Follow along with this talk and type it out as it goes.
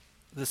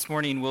This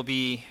morning we'll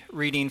be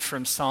reading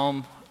from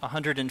Psalm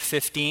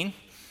 115,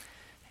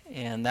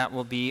 and that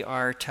will be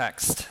our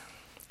text.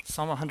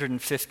 Psalm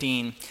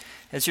 115.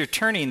 As you're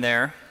turning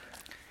there,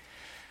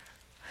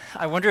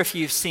 I wonder if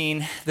you've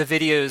seen the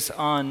videos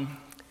on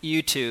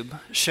YouTube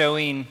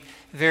showing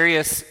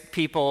various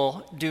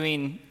people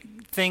doing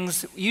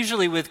things,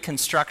 usually with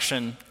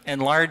construction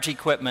and large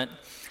equipment,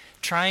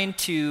 trying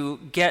to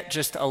get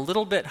just a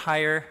little bit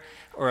higher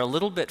or a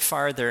little bit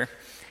farther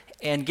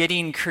and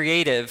getting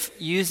creative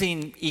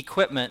using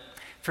equipment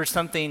for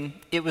something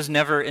it was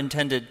never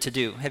intended to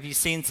do. Have you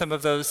seen some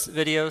of those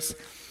videos?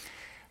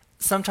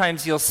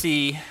 Sometimes you'll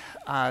see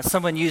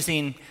someone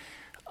using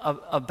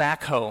a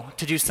backhoe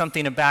to do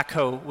something a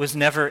backhoe was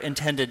never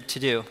intended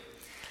to do.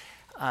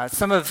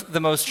 Some of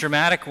the most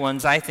dramatic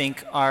ones, I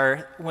think,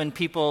 are when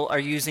people are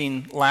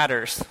using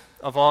ladders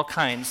of all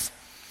kinds.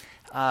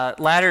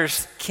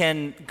 Ladders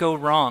can go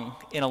wrong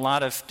in a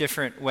lot of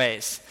different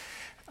ways.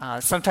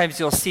 Sometimes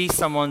you'll see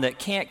someone that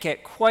can't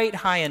get quite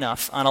high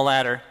enough on a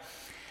ladder,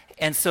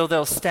 and so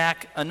they'll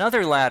stack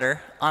another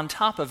ladder on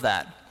top of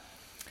that.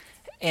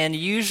 And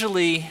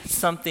usually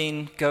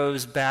something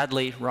goes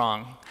badly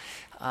wrong.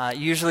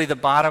 Usually the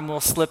bottom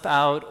will slip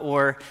out,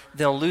 or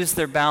they'll lose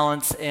their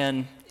balance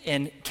and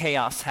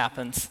chaos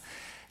happens.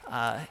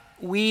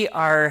 We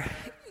are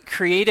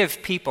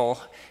creative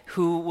people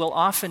who will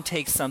often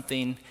take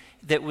something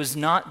that was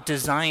not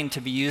designed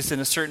to be used in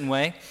a certain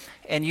way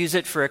and use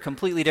it for a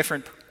completely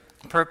different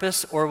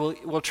purpose, or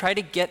we'll try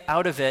to get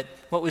out of it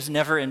what was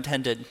never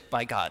intended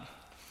by God.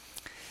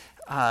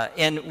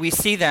 And we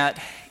see that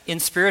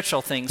in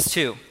spiritual things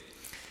too.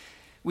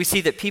 We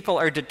see that people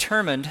are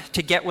determined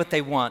to get what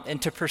they want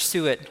and to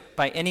pursue it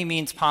by any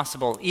means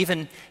possible,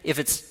 even if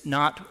it's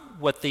not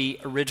what the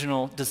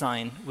original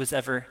design was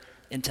ever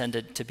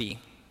intended to be.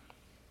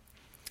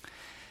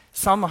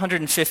 Psalm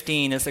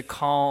 115 is a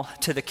call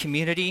to the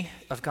community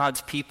of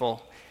God's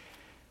people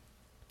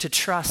to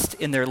trust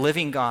in their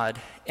living God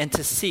and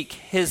to seek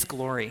His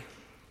glory.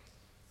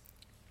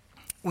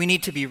 We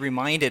need to be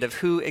reminded of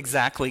who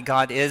exactly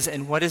God is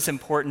and what is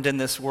important in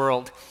this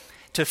world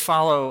to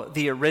follow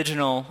the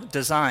original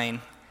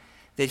design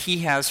that He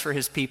has for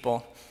His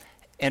people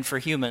and for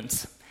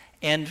humans,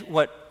 and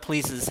what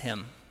pleases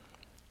Him.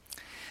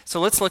 So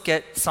let's look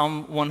at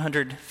Psalm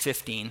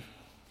 115.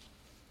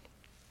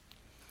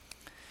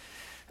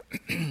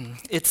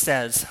 It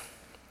says,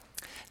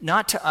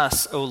 "Not to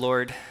us, O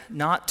Lord,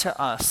 not to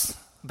us,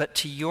 but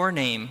to your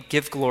name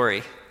give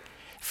glory,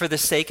 for the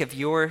sake of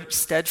your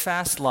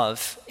steadfast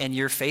love and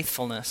your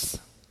faithfulness.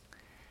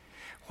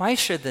 Why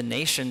should the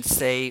nations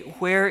say,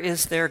 'Where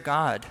is their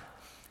God?'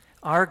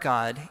 Our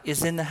God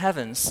is in the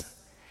heavens.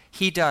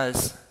 He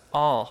does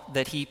all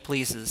that He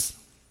pleases.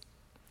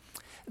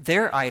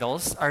 Their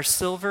idols are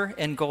silver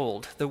and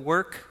gold, the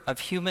work of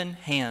human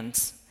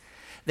hands.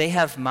 They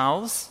have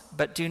mouths,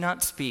 but do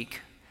not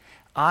speak,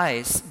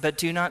 eyes, but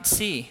do not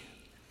see.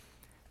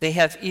 They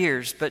have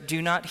ears, but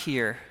do not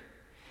hear,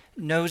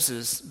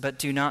 noses, but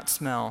do not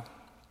smell.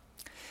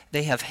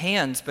 They have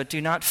hands, but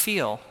do not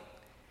feel,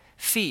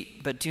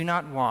 feet, but do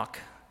not walk,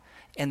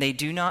 and they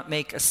do not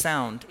make a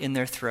sound in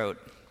their throat.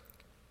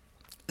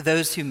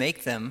 Those who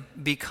make them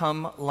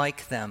become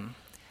like them.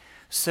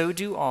 So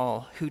do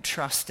all who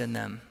trust in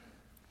them.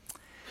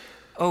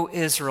 O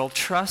Israel,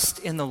 trust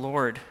in the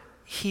Lord.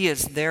 He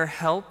is their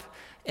help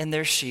and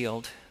their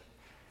shield.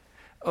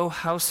 O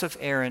house of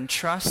Aaron,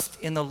 trust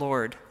in the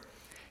Lord.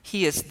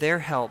 He is their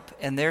help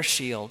and their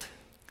shield.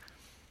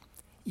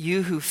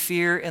 You who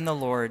fear in the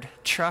Lord,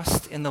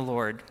 trust in the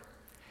Lord.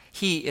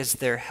 He is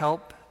their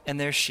help and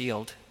their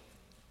shield.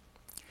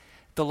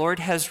 The Lord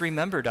has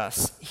remembered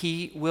us.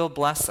 He will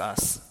bless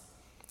us.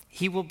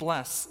 He will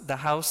bless the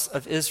house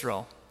of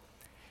Israel.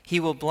 He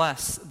will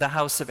bless the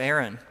house of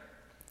Aaron.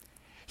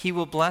 He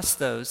will bless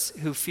those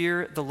who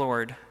fear the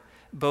Lord,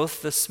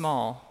 both the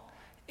small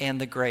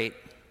and the great.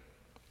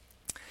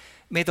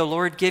 May the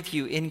Lord give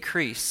you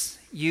increase,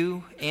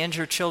 you and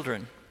your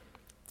children.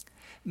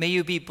 May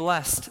you be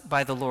blessed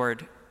by the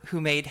Lord, who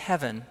made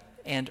heaven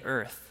and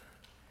earth.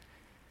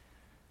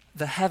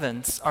 The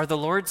heavens are the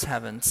Lord's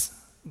heavens,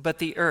 but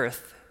the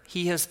earth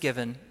He has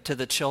given to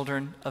the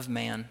children of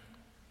man.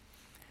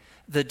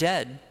 The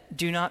dead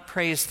do not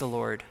praise the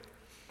Lord,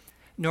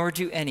 nor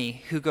do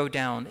any who go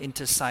down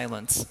into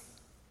silence.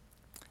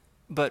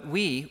 But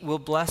we will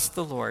bless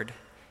the Lord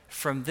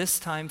from this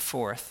time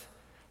forth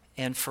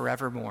and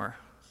forevermore.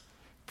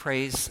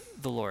 Praise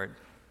the Lord."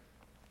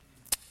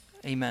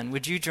 Amen.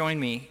 Would you join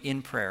me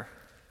in prayer?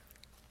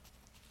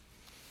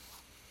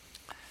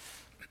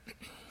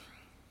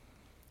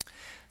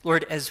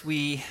 Lord, as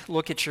we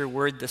look at your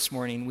word this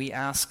morning, we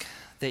ask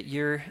that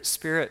your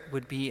Spirit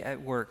would be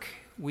at work.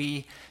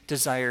 We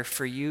desire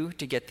for you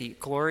to get the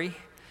glory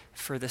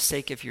for the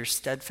sake of your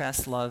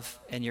steadfast love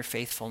and your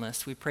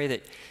faithfulness. We pray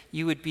that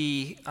you would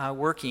be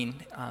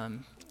working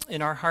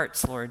in our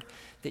hearts, Lord,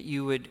 that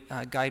you would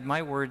guide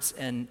my words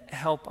and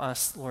help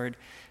us, Lord,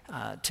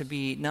 to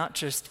be not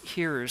just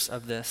hearers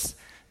of this,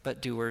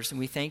 but doers. And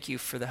we thank you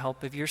for the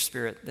help of your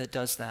Spirit that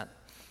does that.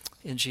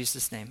 In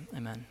Jesus' name,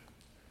 amen.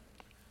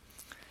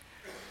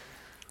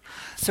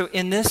 So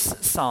in this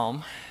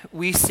psalm,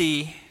 we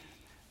see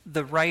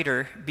the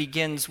writer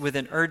begins with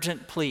an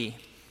urgent plea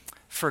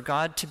for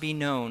God to be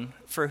known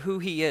for who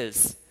he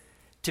is,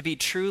 to be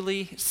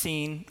truly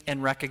seen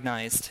and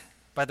recognized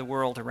by the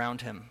world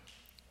around him.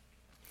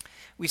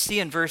 We see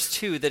in verse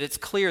 2 that it's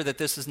clear that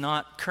this is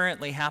not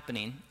currently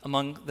happening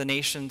among the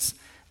nations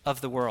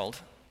of the world.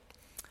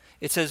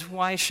 It says,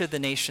 "Why should the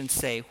nations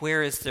say,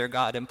 'Where is their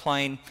God?'"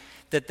 implying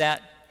that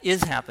that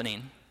is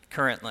happening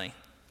currently.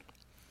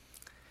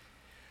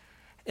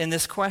 And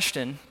this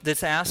question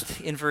that's asked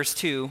in verse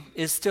 2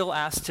 is still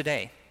asked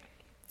today.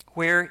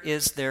 Where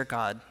is their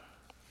God?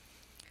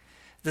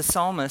 The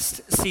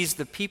psalmist sees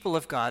the people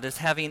of God as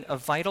having a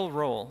vital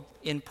role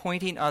in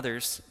pointing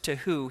others to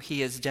who he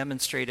has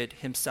demonstrated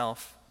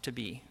himself to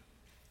be.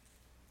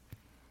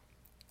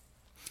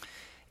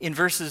 In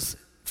verses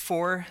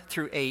 4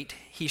 through 8,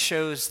 he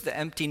shows the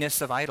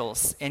emptiness of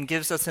idols and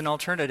gives us an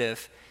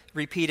alternative,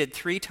 repeated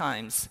 3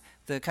 times,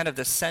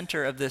 the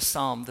center of this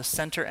psalm, the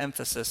center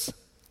emphasis,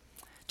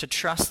 to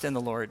trust in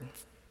the Lord.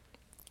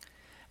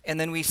 And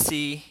then we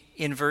see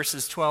in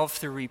verses 12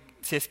 through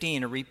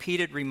 15 a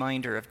repeated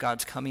reminder of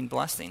God's coming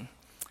blessing.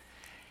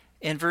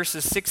 In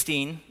verses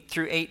 16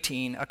 through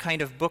 18, a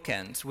kind of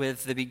bookends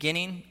with the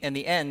beginning and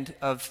the end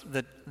of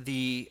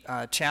the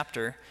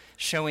chapter,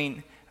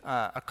 showing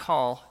a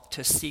call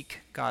to seek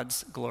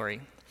God's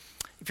glory.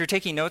 If you're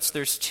taking notes,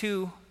 there's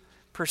 2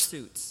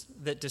 pursuits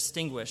that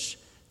distinguish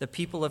the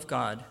people of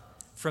God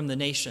from the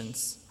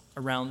nations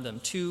around them.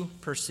 2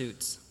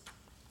 pursuits: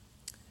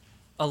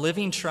 a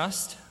living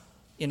trust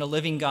in a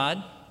living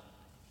God,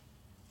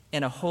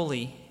 and a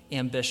holy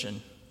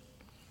ambition.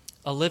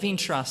 A living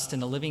trust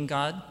in a living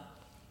God,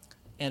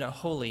 and a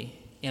holy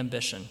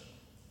ambition.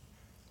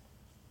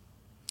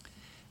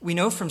 We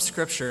know from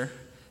Scripture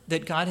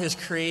that God has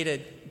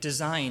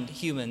designed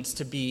humans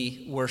to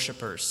be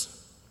worshipers.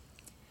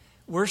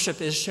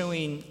 Worship is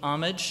showing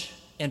homage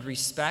and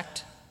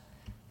respect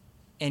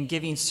and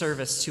giving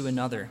service to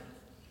another.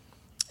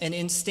 And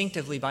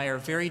instinctively, by our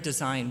very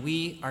design,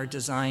 we are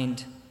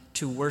designed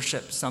to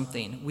worship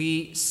something.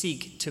 We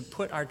seek to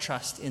put our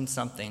trust in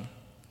something.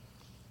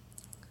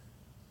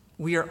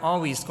 We are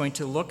always going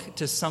to look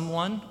to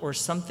someone or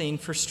something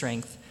for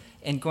strength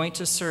and going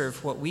to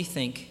serve what we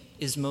think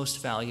is most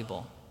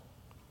valuable.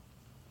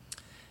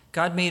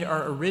 God made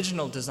our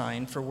original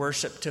design for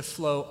worship to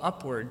flow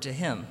upward to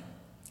him.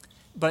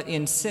 But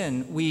in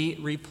sin, we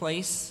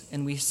replace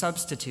and we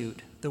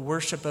substitute the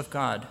worship of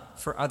God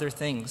for other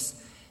things,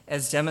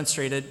 as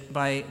demonstrated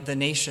by the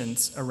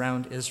nations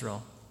around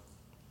Israel.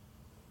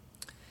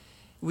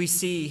 We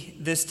see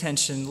this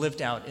tension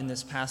lived out in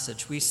this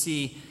passage. We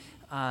see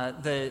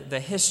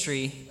the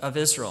history of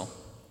Israel.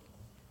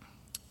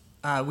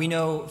 We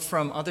know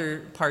from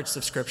other parts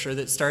of Scripture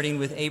that starting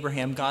with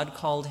Abraham, God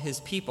called his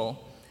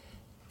people,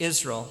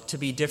 Israel, to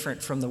be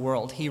different from the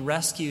world. He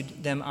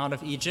rescued them out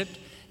of Egypt,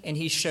 and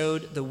he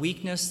showed the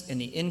weakness and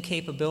the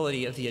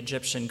incapability of the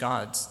Egyptian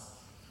gods.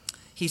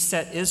 He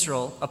set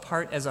Israel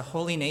apart as a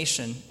holy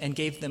nation and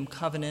gave them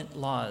covenant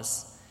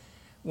laws.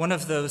 One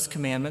of those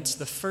commandments,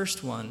 the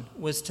first one,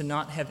 was to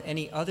not have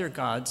any other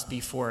gods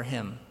before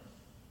him.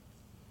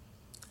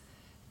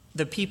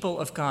 The people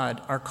of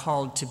God are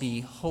called to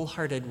be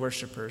wholehearted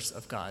worshipers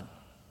of God.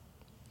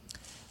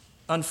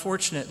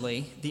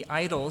 Unfortunately, the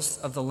idols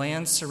of the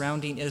lands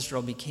surrounding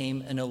Israel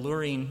became an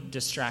alluring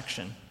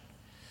distraction.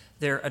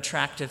 Their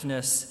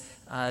attractiveness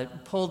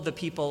pulled the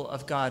people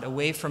of God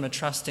away from a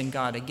trust in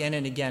God again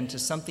and again to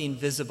something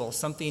visible,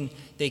 something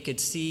they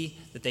could see,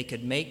 that they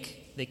could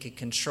make, they could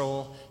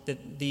control,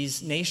 that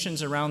these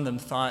nations around them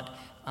thought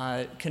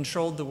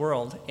controlled the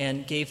world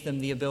and gave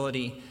them the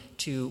ability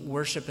to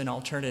worship an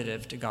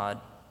alternative to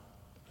God.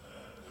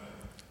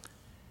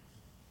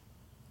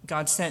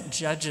 God sent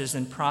judges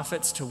and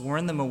prophets to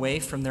warn them away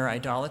from their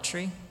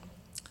idolatry,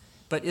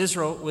 but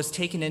Israel was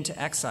taken into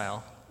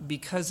exile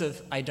because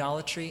of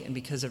idolatry and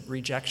because of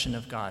rejection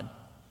of God.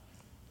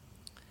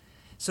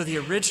 So the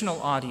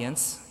original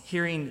audience,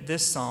 hearing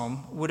this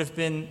psalm, would have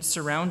been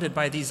surrounded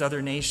by these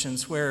other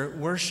nations where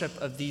worship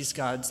of these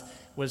gods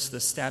was the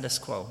status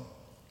quo.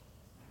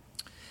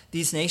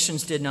 These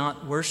nations did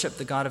not worship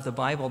the God of the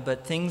Bible,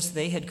 but things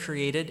they had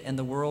created and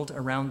the world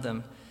around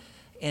them.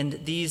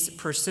 And these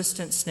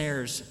persistent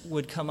snares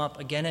would come up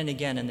again and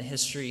again in the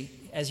history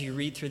as you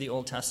read through the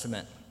Old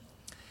Testament.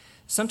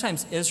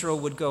 Sometimes Israel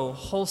would go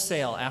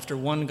wholesale after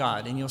one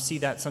God, and you'll see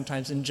that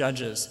sometimes in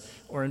Judges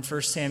or in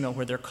 1 Samuel,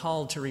 where they're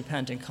called to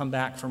repent and come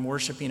back from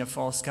worshiping a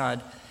false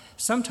god.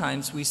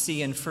 Sometimes we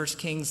see in 1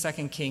 Kings,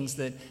 2 Kings,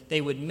 that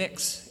they would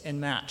mix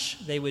and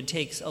match. They would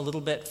take a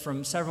little bit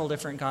from several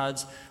different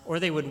gods, or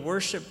they would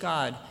worship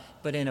God,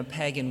 but in a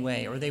pagan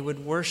way, or they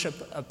would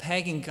worship a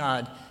pagan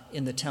god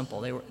in the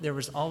temple. There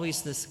was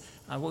always this,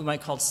 what we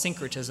might call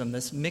syncretism,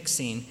 this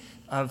mixing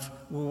of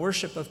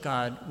worship of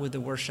God with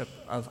the worship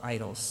of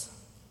idols.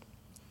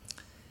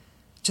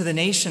 To the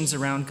nations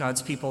around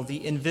God's people,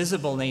 the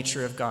invisible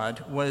nature of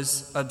God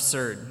was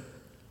absurd.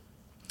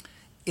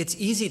 It's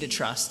easy to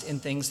trust in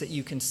things that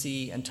you can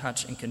see and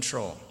touch and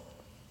control.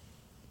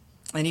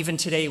 And even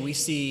today, we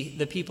see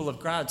the people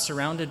of God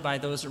surrounded by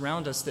those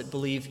around us that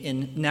believe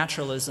in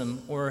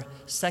naturalism or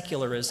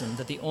secularism,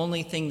 that the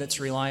only thing that's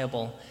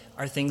reliable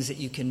are things that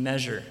you can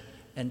measure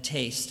and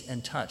taste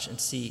and touch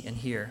and see and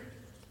hear.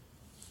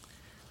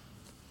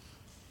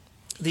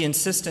 The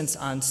insistence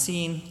on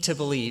seeing to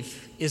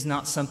believe is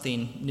not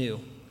something new.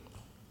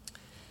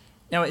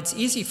 Now, it's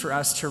easy for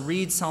us to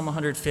read Psalm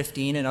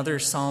 115 and other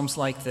psalms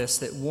like this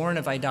that warn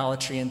of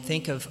idolatry and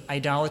think of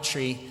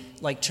idolatry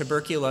like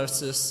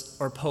tuberculosis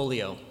or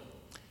polio.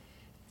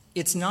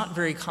 It's not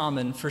very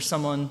common for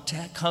someone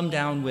to come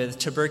down with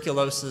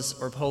tuberculosis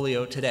or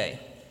polio today.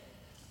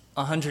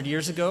 100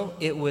 years ago,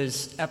 it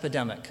was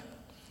epidemic.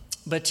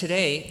 But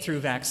today, through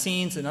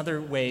vaccines and other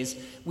ways,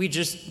 we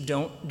just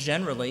don't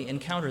generally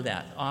encounter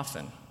that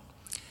often.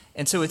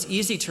 And so it's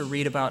easy to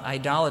read about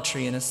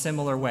idolatry in a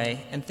similar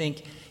way and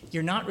think,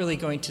 you're not really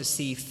going to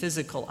see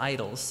physical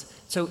idols.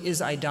 So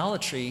is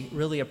idolatry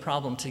really a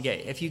problem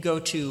today? If you go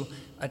to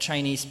a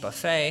Chinese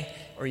buffet,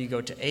 or you go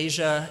to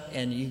Asia,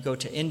 and you go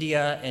to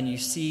India, and you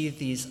see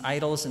these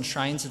idols and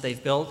shrines that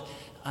they've built,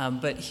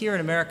 but here in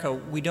America,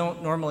 we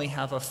don't normally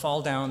have a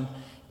fall down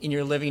in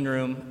your living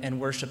room and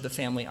worship the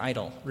family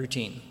idol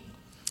routine.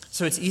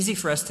 So it's easy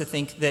for us to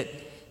think that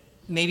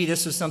maybe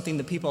this was something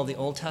the people of the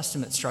Old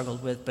Testament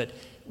struggled with, but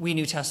we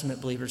New Testament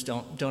believers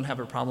don't have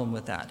a problem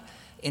with that.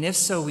 And if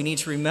so, we need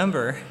to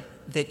remember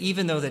that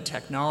even though the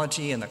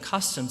technology and the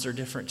customs are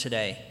different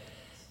today,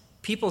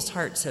 people's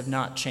hearts have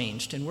not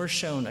changed. And we're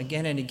shown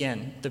again and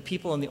again, the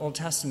people in the Old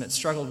Testament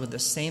struggled with the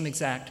same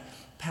exact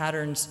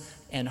patterns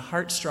and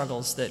heart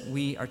struggles that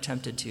we are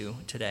tempted to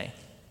today.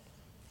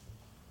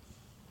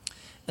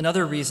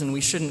 Another reason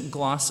we shouldn't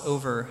gloss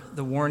over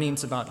the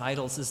warnings about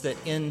idols is that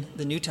in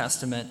the New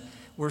Testament,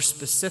 we're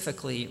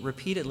specifically,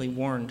 repeatedly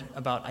warned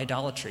about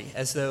idolatry,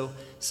 as though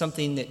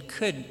something that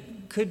could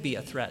be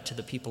a threat to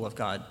the people of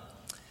God.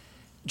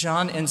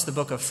 John ends the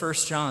book of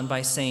 1 John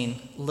by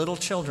saying, "Little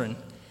children,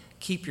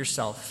 keep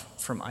yourself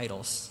from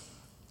idols."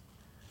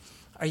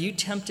 Are you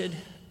tempted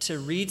to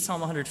read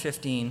Psalm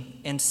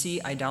 115 and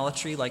see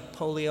idolatry like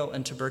polio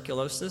and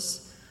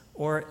tuberculosis,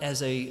 or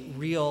as a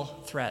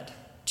real threat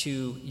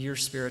to your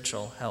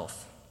spiritual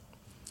health?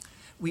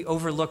 We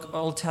overlook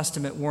Old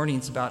Testament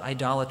warnings about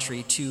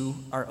idolatry to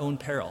our own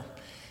peril.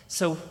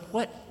 So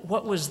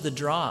what was the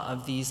draw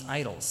of these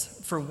idols?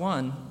 For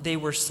one, they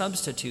were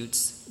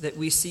substitutes that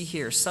we see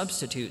here,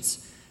 substitutes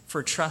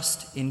for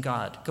trust in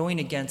God, going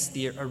against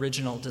the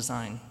original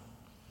design.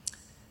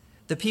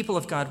 The people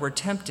of God were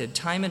tempted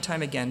time and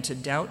time again to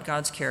doubt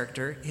God's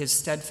character, his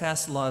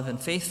steadfast love and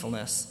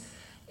faithfulness,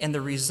 and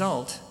the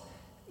result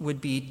would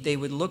be they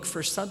would look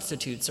for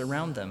substitutes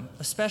around them,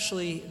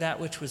 especially that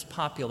which was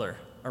popular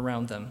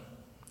around them.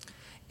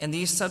 And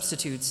these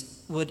substitutes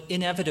would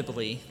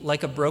inevitably,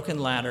 like a broken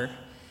ladder,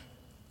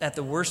 at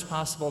the worst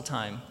possible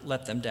time,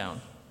 let them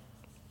down.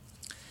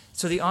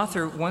 So the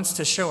author wants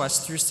to show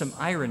us through some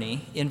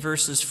irony in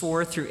verses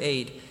 4 through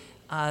 8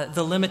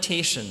 the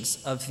limitations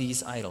of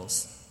these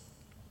idols.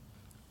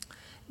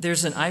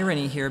 There's an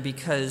irony here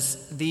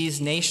because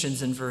these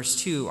nations in verse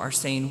 2 are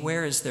saying,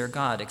 "Where is their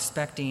God?"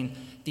 expecting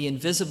the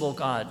invisible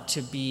God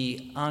to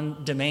be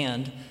on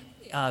demand,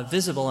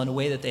 visible in a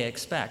way that they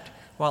expect,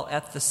 while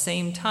at the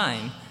same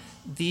time,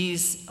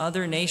 these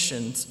other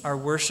nations are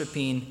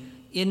worshiping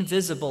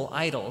visible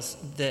idols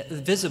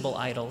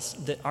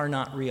that are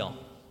not real.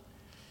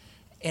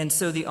 And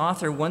so the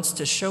author wants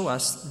to show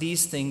us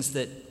these things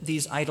that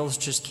these idols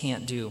just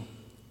can't do.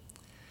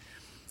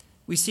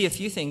 We see a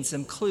few things,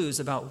 some clues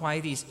about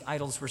why these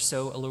idols were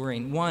so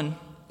alluring. One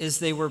is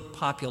they were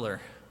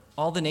popular.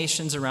 All the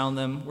nations around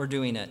them were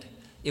doing it.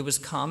 It was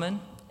common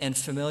and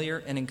familiar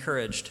and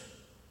encouraged.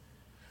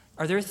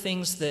 Are there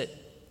things that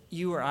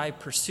you or I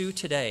pursue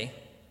today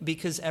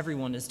because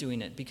everyone is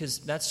doing it? Because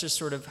that's just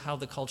sort of how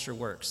the culture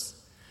works.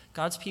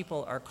 God's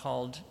people are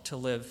called to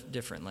live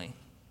differently.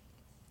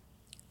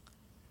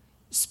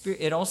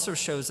 It also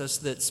shows us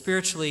that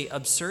spiritually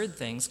absurd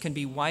things can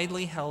be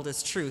widely held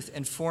as truth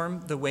and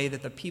form the way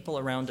that the people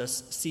around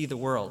us see the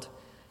world,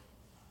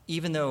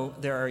 even though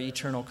there are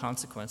eternal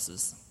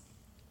consequences.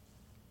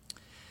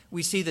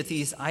 We see that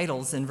these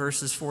idols in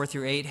verses 4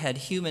 through 8 had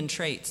human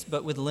traits,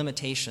 but with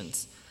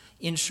limitations.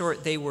 In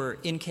short, they were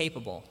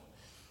incapable.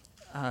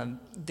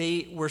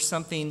 They were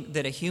something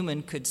that a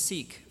human could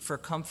seek for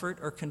comfort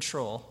or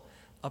control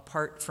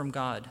apart from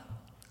God.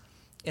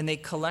 And they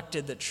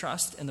collected the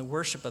trust and the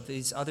worship of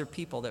these other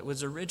people that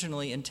was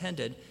originally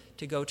intended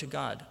to go to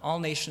God. All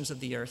nations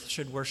of the earth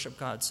should worship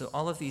God. So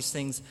all of these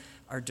things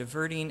are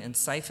diverting and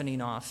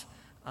siphoning off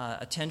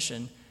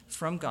attention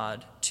from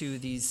God to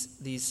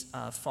these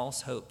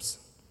false hopes.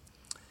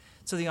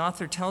 So the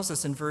author tells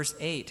us in verse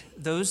 8,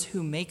 "Those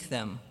who make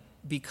them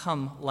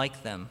become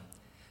like them.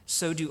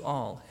 So do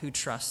all who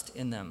trust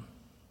in them."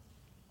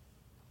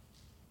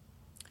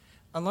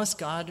 Unless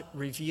God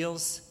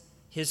reveals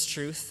his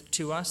truth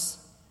to us,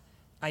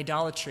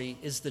 idolatry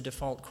is the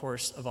default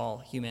course of all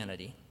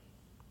humanity.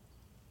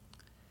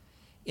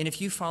 And if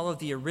you follow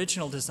the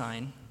original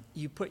design,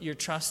 you put your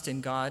trust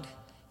in God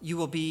you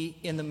will be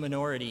in the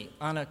minority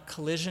on a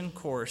collision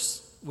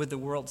course with the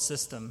world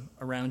system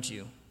around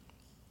you.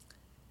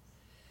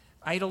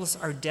 Idols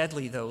are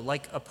deadly, though,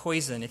 like a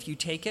poison. If you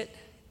take it,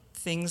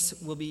 things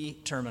will be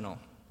terminal.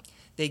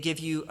 They give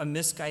you a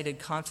misguided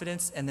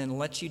confidence and then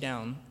let you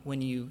down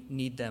when you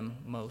need them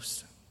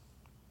most.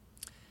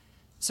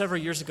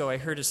 Several years ago, I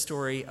heard a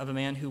story of a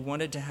man who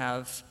wanted to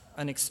have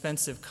an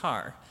expensive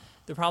car.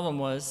 The problem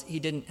was he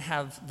didn't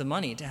have the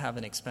money to have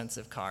an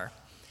expensive car,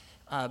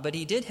 but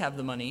he did have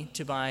the money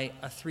to buy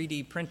a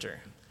 3D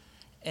printer.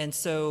 And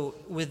so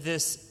with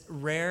this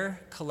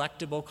rare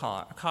collectible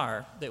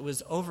car that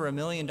was over $1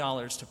 million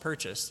to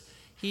purchase,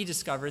 he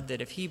discovered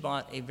that if he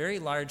bought a very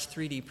large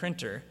 3D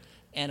printer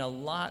and a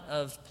lot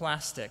of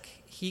plastic,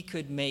 he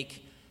could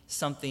make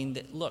something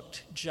that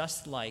looked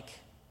just like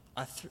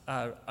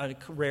a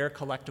rare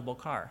collectible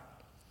car.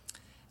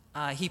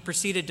 He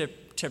proceeded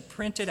to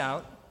print it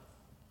out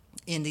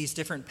in these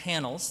different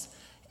panels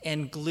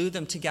and glue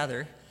them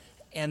together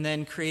and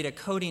then create a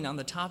coating on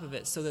the top of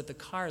it so that the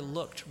car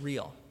looked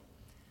real.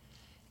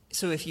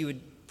 So if you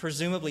would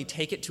presumably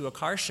take it to a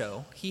car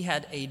show, he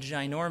had a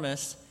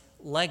ginormous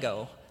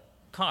Lego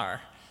car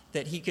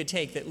that he could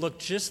take that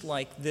looked just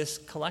like this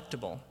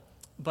collectible.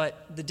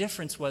 But the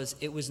difference was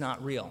it was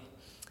not real.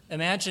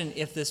 Imagine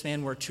if this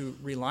man were to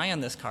rely on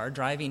this car,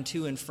 driving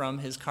to and from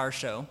his car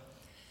show.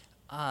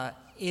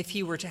 If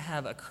he were to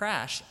have a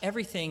crash,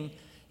 everything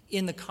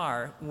in the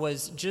car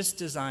was just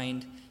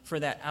designed for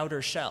that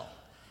outer shell.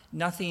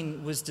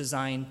 Nothing was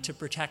designed to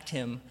protect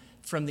him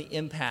from the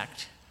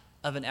impact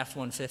of an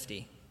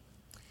F-150.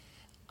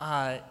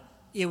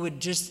 It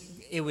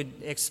would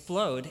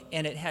explode,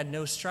 and it had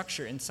no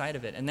structure inside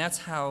of it. And that's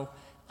how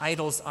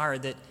idols are,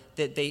 that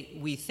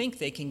we think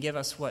they can give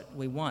us what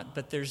we want,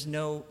 but there's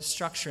no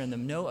structure in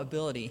them, no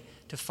ability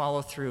to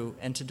follow through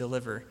and to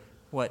deliver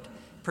what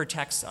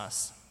protects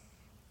us.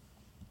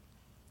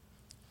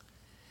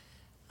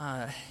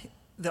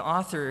 The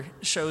author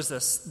shows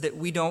us that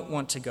we don't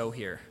want to go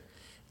here.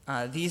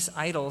 These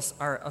idols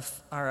are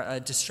a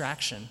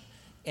distraction,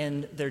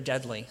 and they're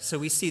deadly. So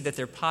we see that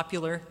they're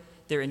popular,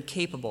 they're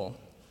incapable,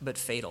 but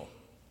fatal.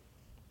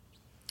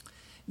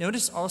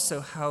 Notice also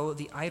how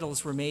the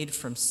idols were made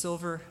from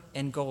silver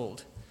and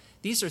gold.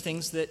 These are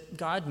things that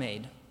God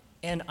made,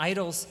 and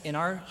idols in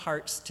our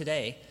hearts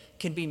today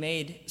can be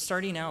made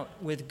starting out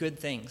with good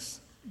things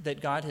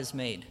that God has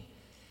made.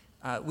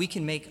 We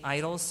can make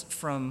idols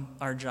from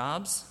our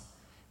jobs.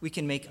 We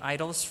can make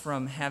idols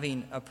from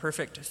having a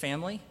perfect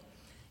family.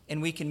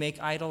 And we can make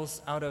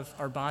idols out of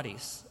our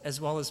bodies, as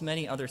well as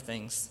many other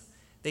things.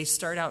 They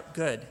start out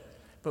good,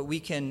 but we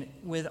can,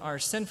 with our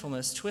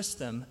sinfulness, twist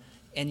them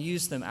and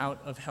use them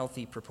out of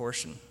healthy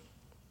proportion.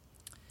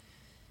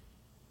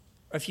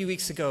 A few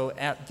weeks ago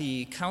at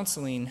the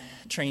counseling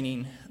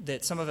training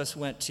that some of us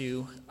went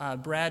to,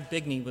 Brad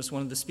Bigney was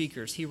one of the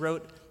speakers. He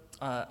wrote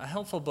a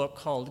helpful book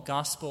called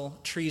Gospel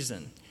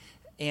Treason.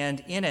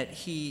 And in it,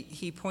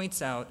 he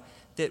points out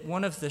that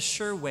one of the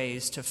sure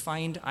ways to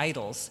find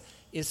idols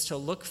is to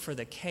look for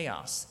the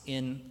chaos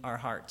in our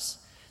hearts.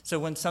 So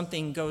when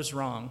something goes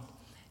wrong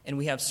and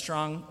we have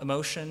strong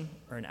emotion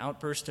or an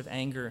outburst of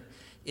anger,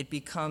 it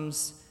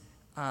becomes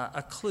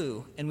a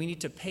clue, and we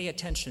need to pay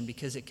attention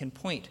because it can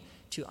point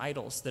to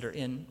idols that are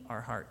in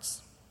our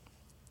hearts.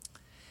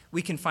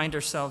 We can find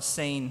ourselves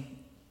saying,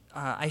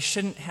 I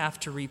shouldn't have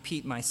to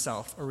repeat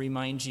myself or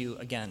remind you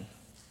again,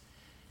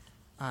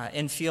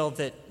 and feel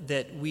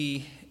that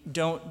we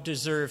don't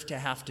deserve to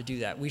have to do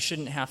that. We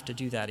shouldn't have to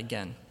do that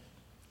again.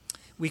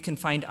 We can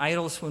find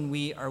idols when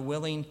we are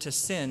willing to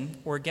sin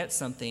or get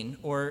something,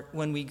 or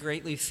when we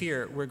greatly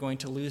fear we're going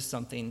to lose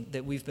something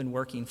that we've been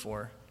working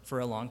for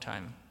a long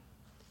time.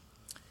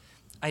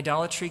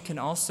 Idolatry can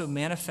also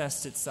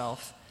manifest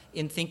itself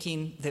in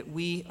thinking that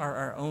we are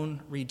our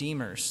own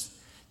redeemers,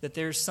 that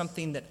there's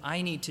something that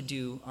I need to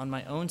do on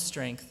my own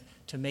strength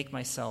to make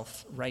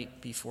myself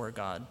right before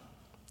God.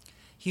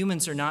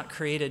 Humans are not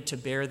created to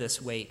bear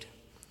this weight,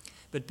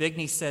 but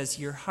Bigney says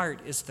your heart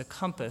is the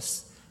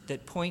compass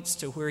that points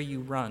to where you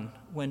run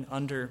when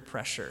under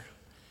pressure.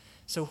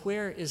 So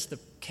where is the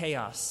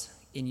chaos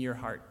in your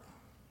heart?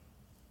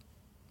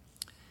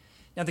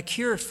 Now, the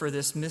cure for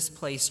this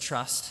misplaced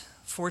trust,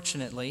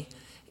 fortunately,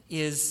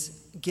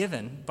 is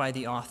given by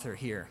the author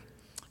here.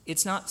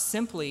 It's not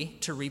simply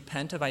to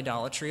repent of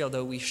idolatry,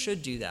 although we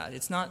should do that.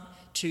 It's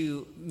not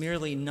to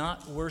merely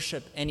not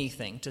worship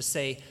anything, to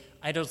say,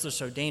 idols are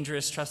so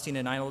dangerous, trusting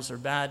in idols are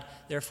bad,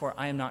 therefore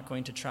I am not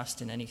going to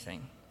trust in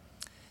anything.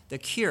 The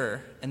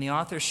cure, and the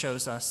author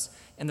shows us,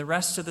 and the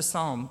rest of the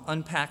psalm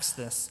unpacks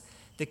this,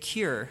 the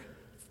cure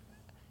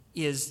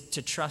is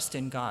to trust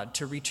in God,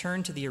 to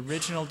return to the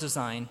original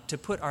design, to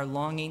put our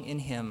longing in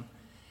Him,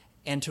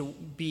 and to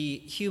be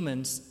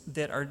humans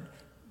that are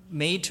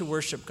made to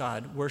worship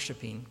God,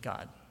 worshiping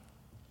God.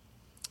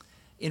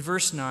 In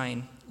verse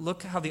 9,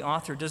 look how the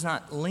author does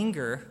not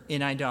linger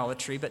in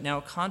idolatry, but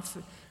now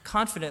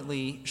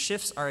confidently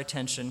shifts our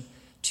attention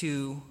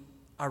to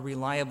a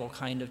reliable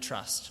kind of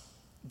trust,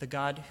 the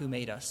God who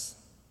made us.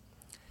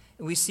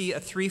 And we see a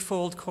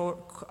threefold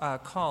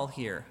call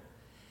here.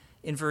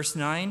 In verse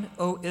 9,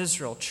 O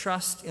Israel,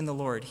 trust in the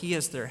Lord. He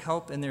is their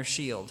help and their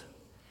shield.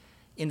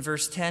 In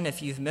verse 10,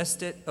 if you've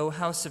missed it, O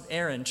house of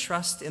Aaron,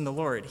 trust in the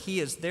Lord. He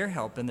is their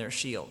help and their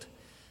shield.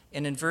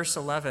 And in verse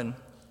 11,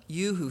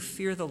 you who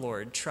fear the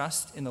Lord,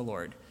 trust in the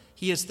Lord.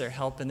 He is their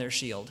help and their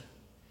shield.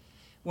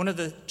 One of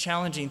the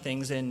challenging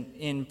things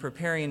in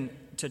preparing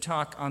to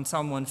talk on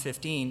Psalm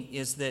 115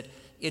 is that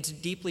it's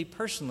deeply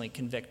personally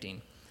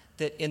convicting,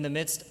 that in the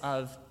midst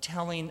of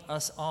telling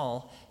us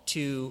all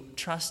to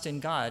trust in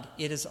God,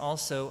 it is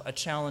also a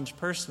challenge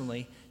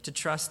personally to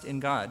trust in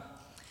God.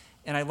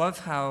 And I love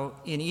how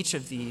in each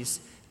of these,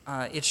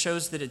 it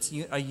shows that it's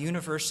a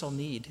universal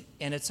need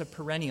and it's a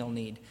perennial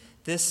need.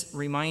 This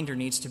reminder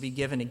needs to be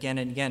given again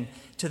and again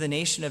to the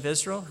nation of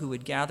Israel who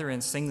would gather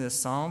and sing this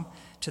psalm,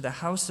 to the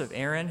house of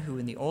Aaron, who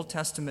in the Old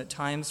Testament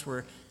times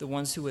were the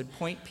ones who would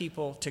point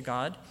people to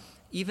God.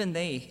 Even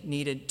they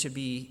needed to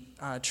be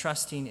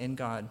trusting in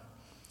God.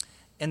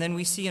 And then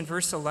we see in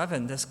verse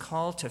 11 this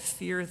call to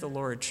fear the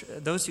Lord,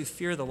 those who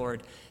fear the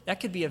Lord. That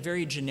could be a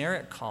very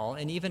generic call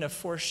and even a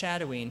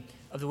foreshadowing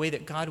of the way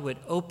that God would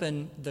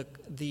open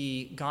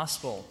the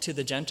gospel to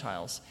the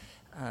Gentiles.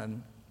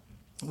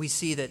 We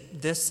see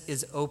that this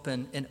is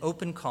an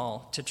open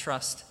call to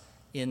trust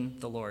in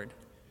the Lord.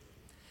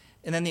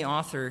 And then the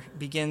author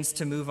begins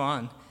to move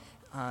on.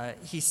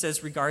 He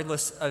says,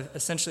 regardless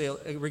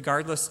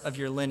of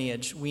your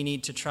lineage, we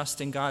need to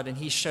trust in God. And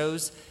he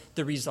shows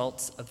the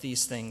results of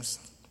these things.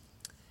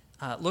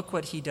 Look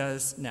what he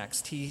does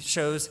next. He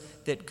shows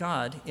that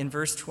God, in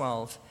verse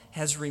 12,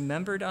 has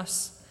remembered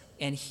us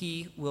and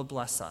he will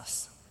bless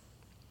us.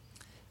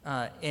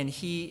 And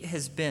he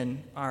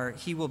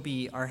will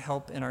be our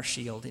help and our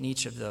shield in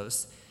each of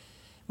those.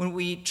 When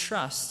we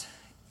trust,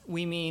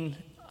 we mean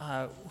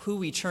who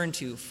we turn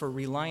to for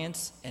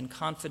reliance and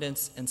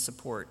confidence and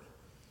support.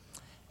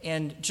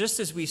 And just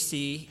as we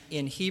see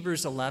in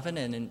Hebrews 11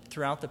 and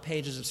throughout the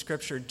pages of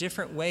Scripture,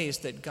 different ways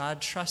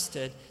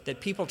that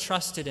people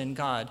trusted in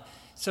God,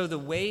 so the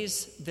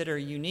ways that are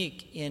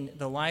unique in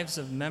the lives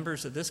of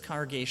members of this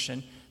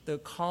congregation, the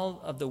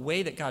call of the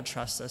way that God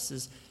trusts us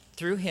is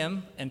through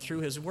him and through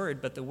his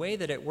word, but the way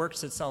that it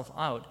works itself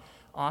out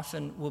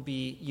often will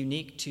be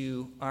unique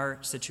to our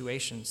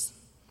situations.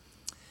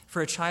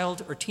 For a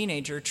child or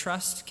teenager,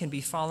 trust can be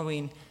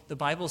following the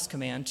Bible's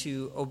command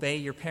to obey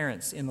your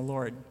parents in the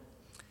Lord.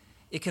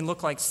 It can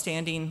look like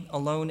standing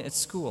alone at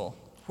school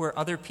where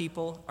other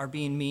people are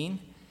being mean,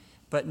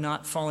 but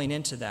not falling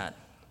into that.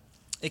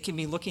 It can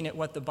be looking at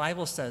what the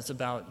Bible says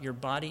about your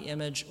body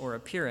image or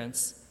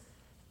appearance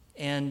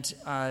and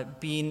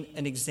being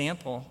an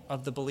example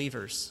of the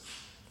believers.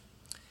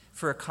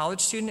 For a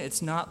college student,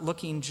 it's not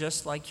looking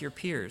just like your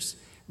peers,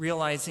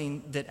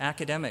 realizing that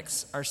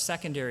academics are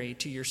secondary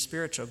to your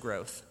spiritual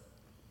growth,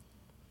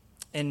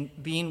 and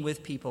being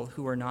with people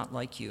who are not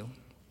like you.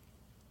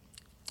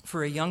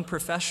 For a young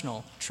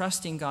professional,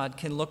 trusting God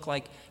can look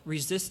like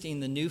resisting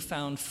the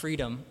newfound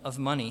freedom of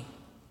money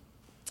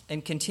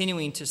and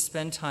continuing to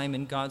spend time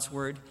in God's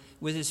Word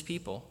with his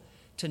people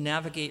to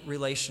navigate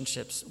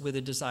relationships with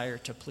a desire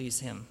to please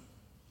him.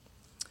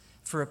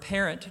 For a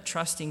parent,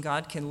 trusting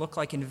God can look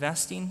like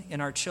investing in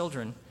our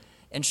children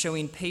and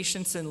showing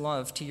patience and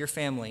love to your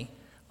family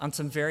on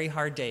some very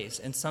hard days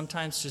and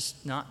sometimes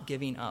just not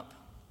giving up.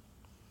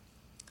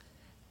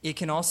 It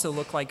can also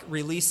look like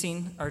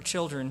releasing our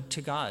children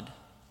to God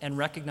and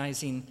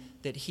recognizing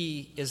that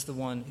he is the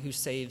one who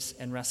saves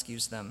and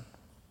rescues them.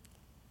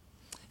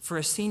 For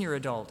a senior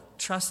adult,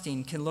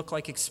 trusting can look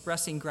like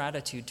expressing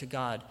gratitude to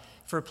God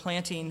for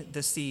planting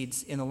the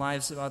seeds in the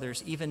lives of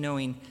others, even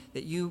knowing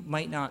that you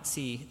might not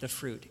see the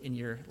fruit in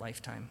your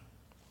lifetime.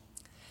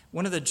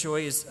 One of the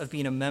joys of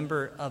being a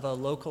member of a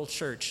local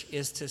church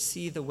is to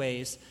see the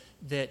ways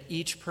that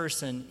each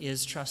person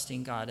is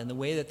trusting God and the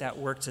way that that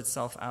works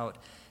itself out.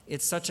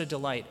 It's such a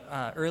delight.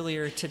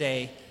 Earlier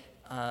today,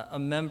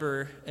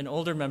 an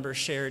older member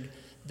shared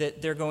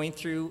that they're going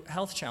through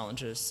health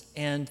challenges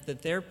and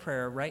that their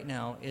prayer right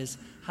now is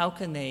how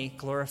can they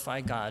glorify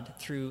God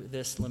through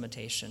this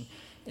limitation.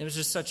 It was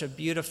just such a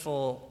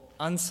beautiful,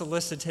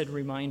 unsolicited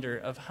reminder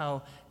of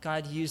how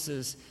God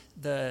uses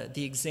the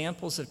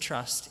examples of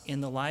trust in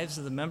the lives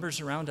of the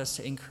members around us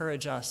to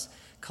encourage us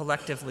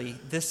collectively.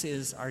 This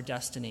is our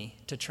destiny,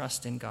 to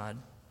trust in God.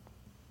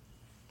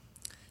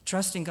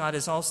 Trusting God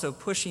is also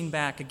pushing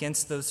back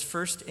against those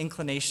first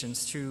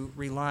inclinations to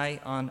rely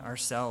on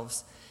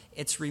ourselves.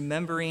 It's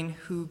remembering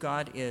who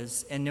God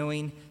is and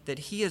knowing that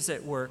he is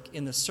at work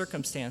in the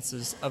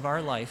circumstances of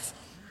our life.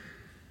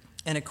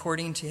 And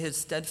according to his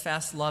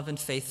steadfast love and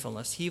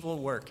faithfulness, he will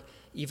work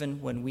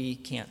even when we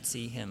can't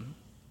see him.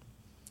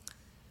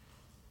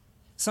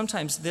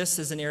 Sometimes this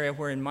is an area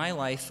where in my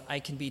life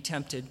I can be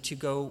tempted to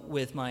go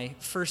with my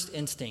first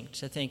instinct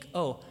to think,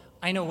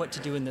 I know what to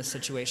do in this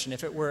situation.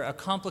 If it were a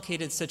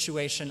complicated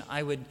situation,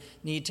 I would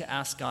need to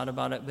ask God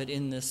about it. But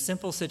in this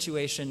simple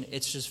situation,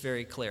 it's just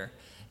very clear.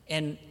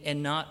 And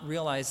not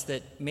realize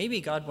that maybe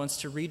God wants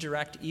to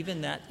redirect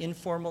even that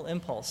informal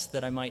impulse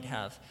that I might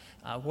have.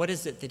 What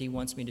is it that he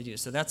wants me to do?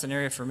 So that's an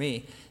area for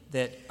me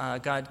that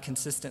God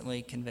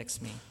consistently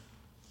convicts me.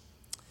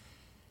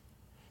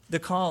 The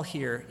call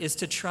here is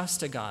to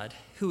trust a God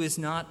who is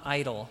not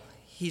idle.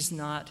 He's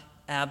not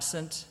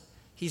absent.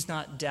 He's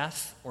not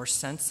deaf or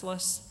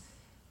senseless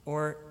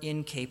or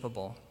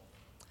incapable.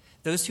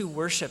 Those who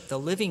worship the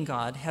living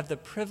God have the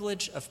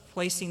privilege of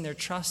placing their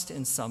trust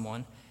in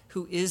someone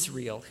who is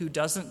real, who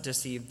doesn't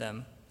deceive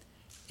them,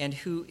 and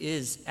who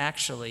is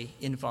actually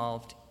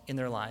involved in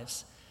their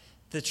lives.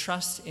 The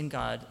trust in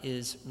God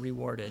is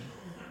rewarded.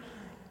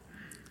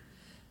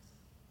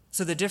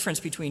 So the difference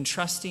between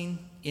trusting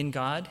in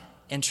God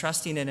and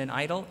trusting in an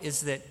idol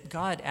is that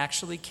God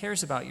actually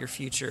cares about your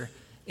future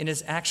and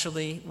is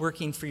actually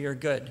working for your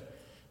good.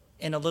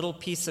 And a little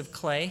piece of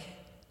clay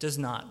does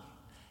not.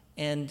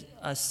 And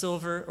a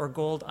silver or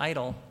gold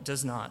idol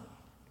does not.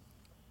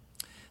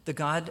 The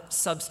God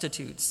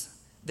substitutes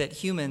that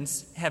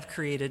humans have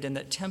created and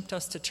that tempt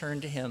us to turn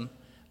to him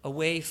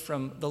away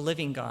from the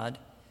living God,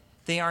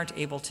 they aren't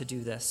able to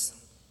do this.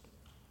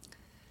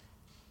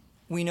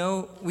 We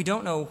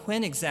don't know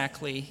when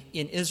exactly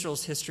in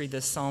Israel's history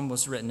this psalm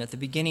was written. At the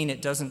beginning,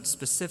 it doesn't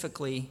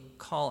specifically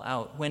call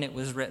out when it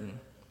was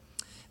written.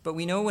 But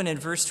we know when in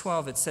verse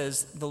 12 it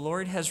says, "The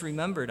Lord has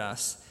remembered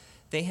us,"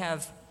 they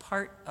have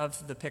part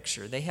of the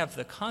picture. They have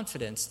the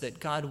confidence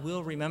that God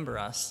will remember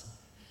us,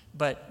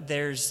 but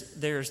there's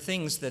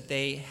things that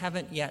they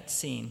haven't yet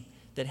seen,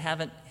 that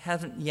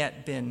haven't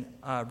yet been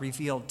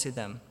revealed to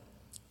them.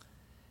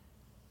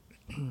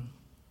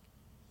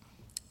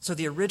 So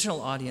the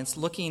original audience,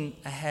 looking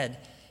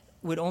ahead,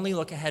 would only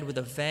look ahead with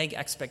a vague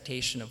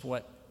expectation of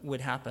what would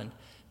happen.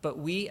 But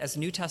we, as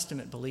New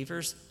Testament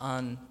believers,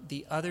 on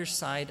the other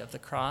side of the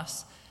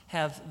cross,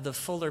 have the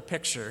fuller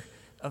picture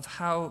of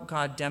how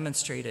God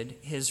demonstrated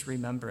his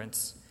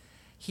remembrance.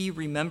 He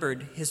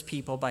remembered his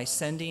people by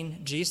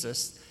sending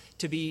Jesus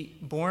to be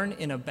born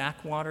in a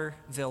backwater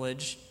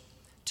village,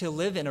 to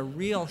live in a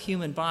real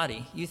human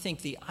body. You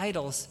think the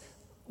idols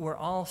were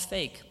all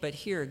fake, but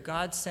here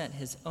God sent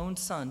his own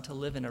son to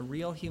live in a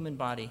real human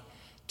body,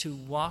 to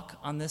walk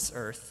on this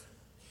earth,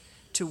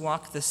 to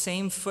walk the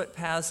same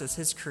footpaths as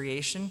his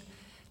creation,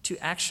 to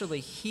actually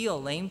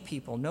heal lame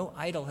people. No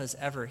idol has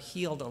ever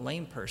healed a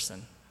lame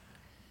person.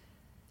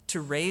 To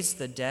raise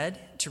the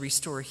dead, to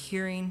restore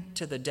hearing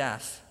to the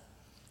deaf,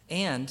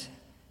 and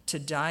to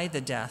die the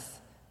death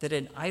that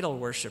an idol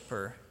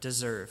worshiper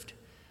deserved.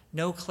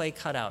 No clay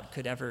cutout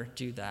could ever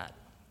do that.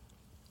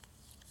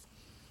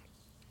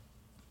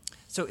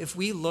 So if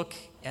we look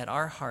at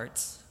our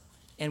hearts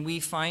and we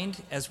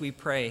find as we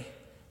pray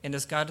and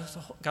as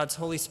God's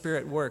Holy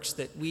Spirit works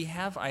that we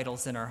have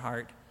idols in our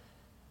heart,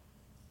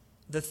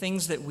 the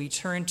things that we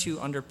turn to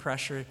under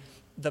pressure,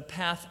 the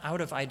path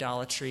out of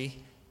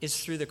idolatry is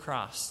through the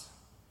cross.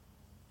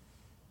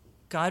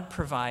 God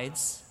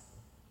provides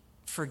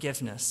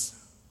forgiveness.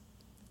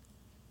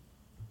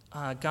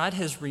 God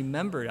has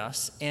remembered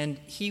us, and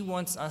he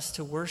wants us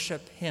to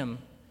worship him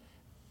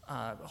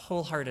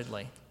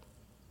wholeheartedly.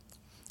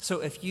 So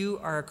if you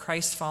are a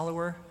Christ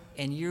follower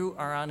and you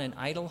are on an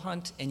idol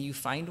hunt and you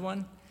find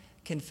one,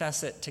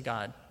 confess it to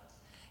God.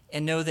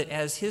 And know that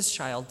as his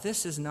child,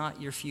 this is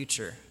not your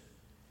future.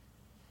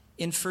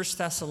 In 1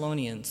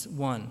 Thessalonians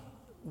 1,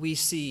 we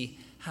see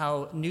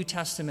how New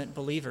Testament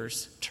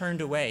believers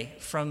turned away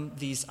from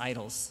these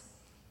idols.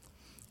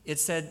 It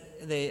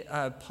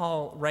said,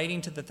 Paul,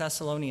 writing to the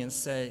Thessalonians,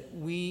 said,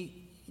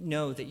 "We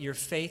know that your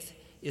faith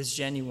is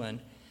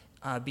genuine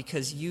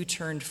because you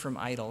turned from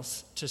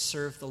idols to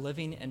serve the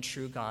living and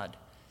true God."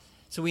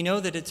 So we know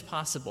that it's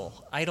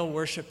possible. Idol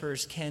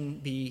worshipers can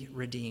be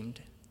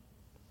redeemed.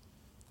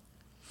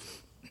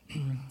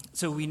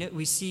 So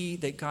we see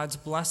that God's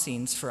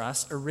blessings for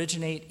us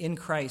originate in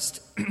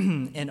Christ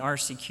and are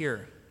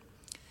secure.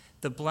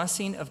 The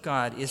blessing of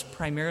God is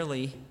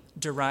primarily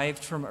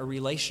derived from a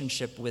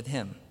relationship with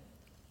him.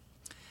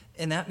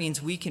 And that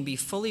means we can be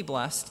fully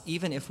blessed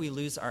even if we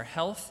lose our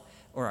health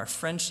or our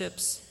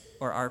friendships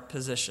or our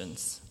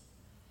positions.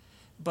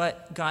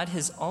 But God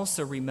has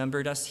also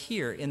remembered us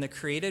here in the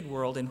created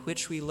world in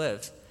which we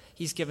live.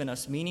 He's given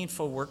us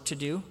meaningful work to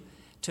do,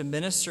 to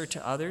minister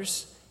to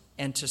others,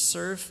 and to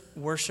serve,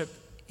 worship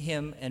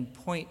him, and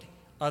point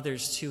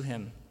others to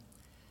him.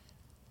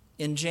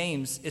 In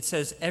James, it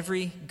says,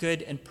 "Every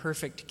good and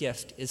perfect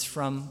gift is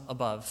from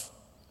above."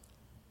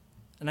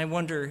 And I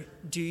wonder,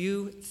 do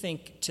you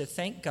think to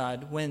thank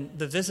God when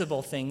the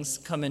visible things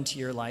come into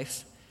your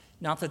life?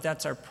 Not that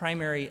that's our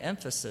primary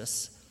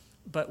emphasis,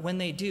 but when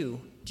they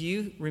do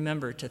you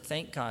remember to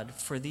thank God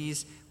for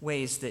these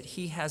ways that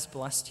he has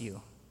blessed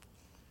you?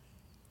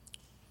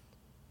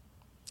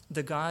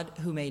 The God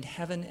who made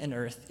heaven and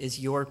earth is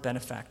your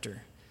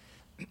benefactor.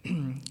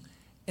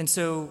 And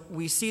so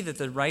we see that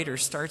the writer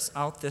starts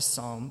out this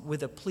psalm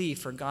with a plea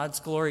for God's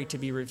glory to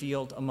be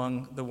revealed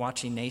among the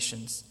watching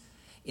nations.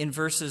 In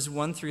verses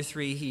 1 through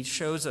 3, he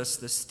shows us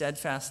the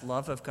steadfast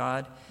love of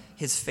God,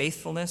 his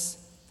faithfulness,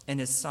 and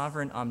his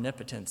sovereign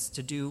omnipotence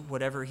to do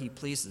whatever he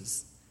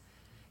pleases.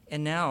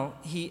 And now,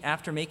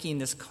 after making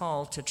this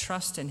call to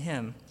trust in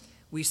him,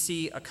 we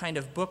see a kind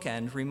of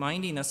bookend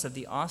reminding us of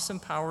the awesome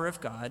power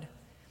of God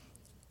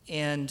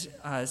and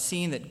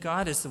seeing that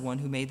God is the one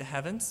who made the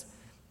heavens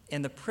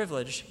and the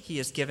privilege he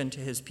has given to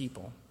his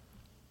people.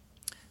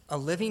 A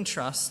living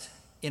trust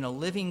in a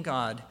living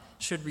God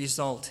should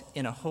result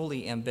in a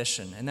holy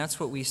ambition, and that's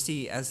what we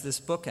see as this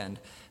bookend,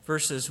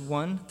 verses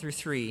 1 through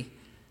 3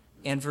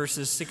 and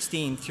verses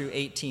 16 through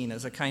 18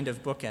 as a kind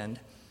of bookend.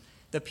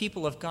 The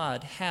people of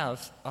God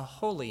have a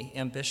holy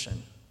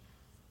ambition.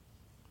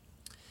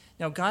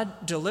 Now,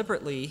 God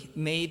deliberately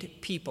made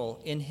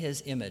people in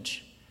his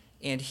image,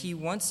 and he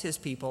wants his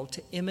people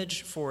to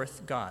image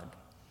forth God.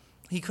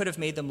 He could have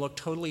made them look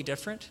totally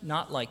different,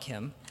 not like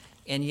him,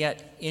 and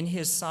yet in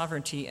his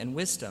sovereignty and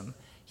wisdom,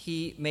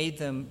 he made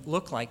them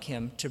look like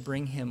him to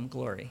bring him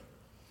glory.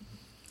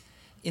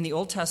 In the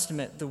Old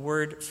Testament, the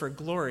word for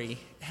glory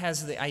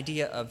has the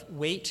idea of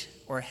weight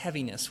or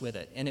heaviness with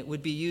it, and it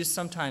would be used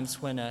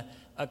sometimes when a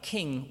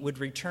king would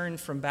return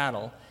from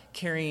battle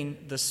carrying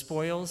the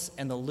spoils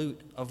and the loot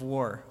of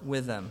war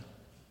with them.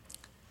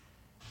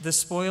 The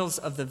spoils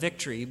of the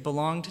victory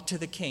belonged to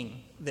the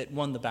king that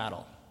won the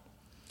battle.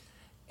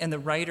 And the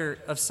writer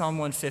of Psalm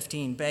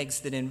 115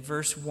 begs that in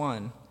verse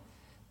 1,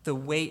 the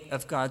weight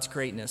of God's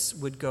greatness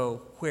would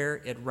go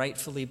where it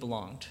rightfully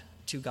belonged,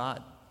 to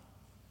God.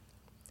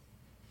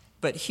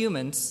 But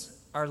humans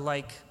are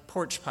like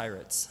porch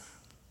pirates.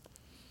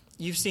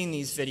 You've seen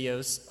these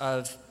videos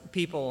of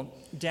people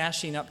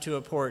dashing up to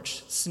a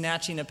porch,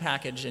 snatching a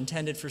package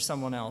intended for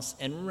someone else,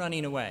 and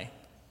running away.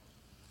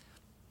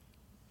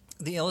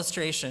 The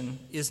illustration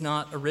is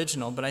not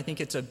original, but I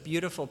think it's a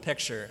beautiful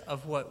picture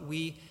of what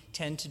we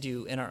tend to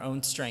do in our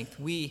own strength.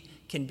 We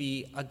can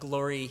be a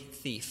glory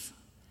thief.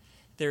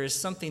 There is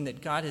something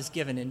that God has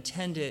given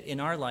intended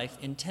in our life,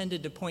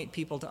 intended to point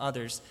people to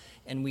others,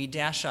 and we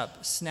dash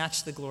up,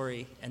 snatch the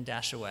glory, and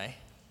dash away.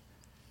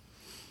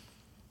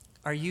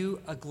 Are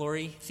you a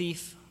glory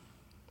thief?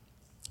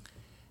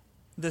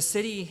 The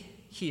city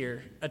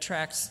here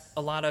attracts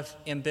a lot of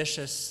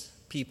ambitious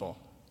people.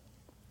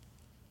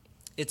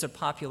 It's a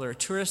popular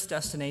tourist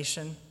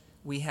destination.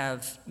 We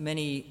have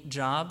many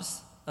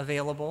jobs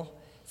available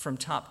from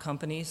top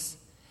companies.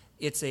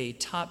 It's a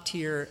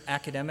top-tier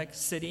academic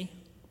city,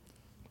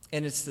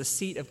 and it's the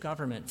seat of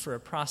government for a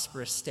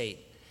prosperous state.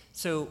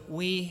 So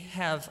we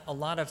have a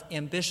lot of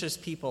ambitious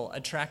people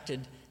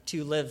attracted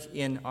to live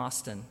in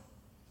Austin.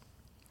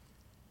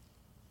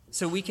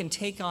 So we can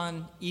take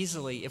on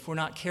easily, if we're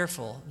not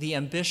careful, the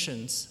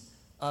ambitions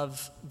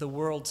of the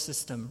world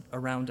system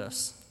around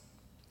us.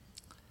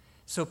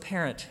 So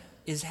parent,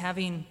 is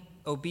having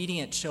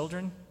obedient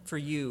children for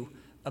you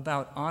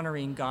about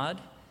honoring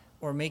God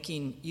or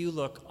making you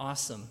look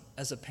awesome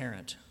as a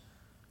parent?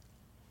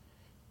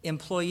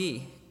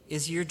 Employee,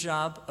 is your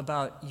job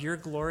about your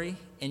glory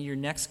and your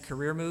next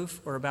career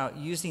move, or about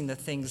using the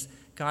things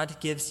God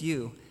gives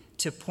you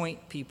to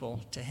point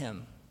people to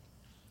him?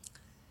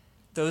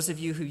 Those of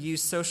you who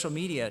use social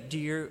media, do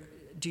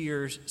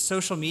your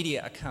social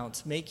media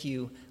accounts make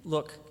you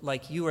look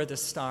like you are the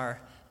star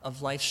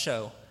of life's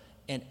show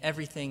and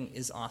everything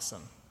is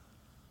awesome?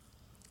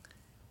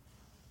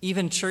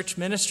 Even church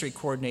ministry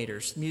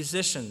coordinators,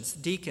 musicians,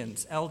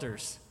 deacons,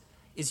 elders,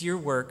 is your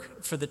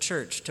work for the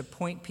church to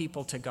point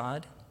people to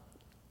God?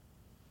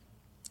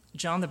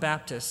 John the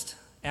Baptist,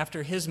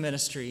 after his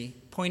ministry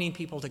pointing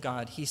people to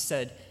God, he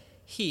said,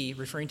 he,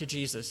 referring to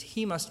Jesus,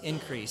 he must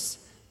increase,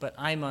 but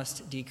I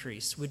must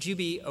decrease. Would you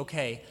be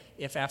okay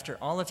if after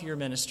all of your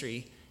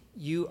ministry,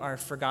 you are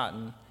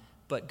forgotten,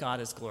 but God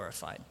is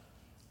glorified?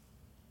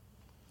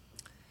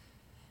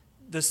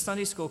 The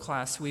Sunday school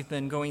class we've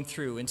been going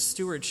through in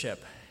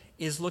stewardship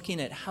is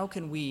looking at how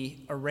can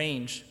we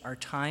arrange our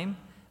time,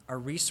 our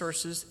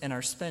resources, and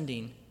our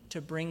spending to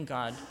bring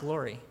God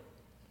glory.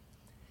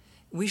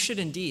 We should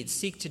indeed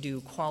seek to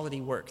do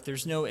quality work.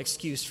 There's no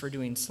excuse for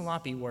doing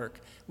sloppy work.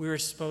 We were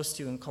supposed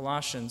to, in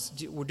Colossians,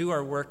 do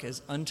our work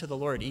as unto the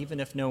Lord, even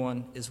if no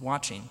one is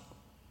watching.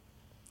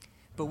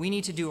 But we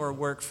need to do our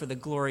work for the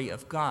glory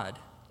of God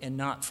and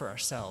not for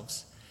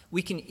ourselves.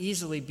 We can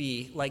easily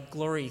be like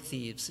glory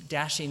thieves,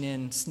 dashing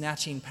in,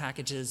 snatching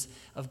packages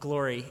of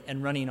glory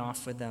and running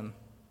off with them.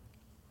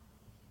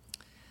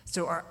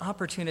 So our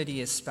opportunity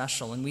is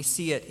special, and we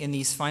see it in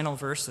these final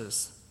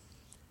verses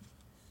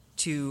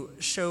to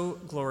show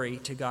glory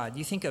to God.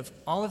 You think of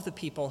all of the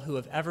people who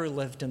have ever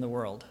lived in the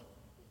world,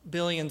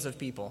 billions of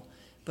people,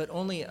 but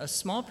only a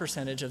small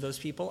percentage of those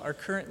people are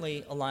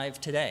currently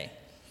alive today.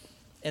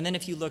 And then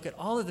if you look at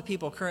all of the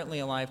people currently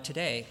alive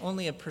today,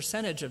 only a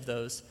percentage of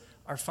those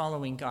are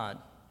following God.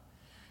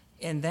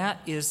 And that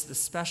is the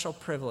special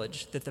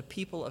privilege that the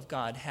people of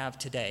God have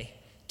today,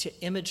 to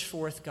image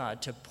forth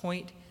God, to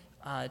point,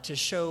 to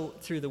show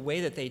through the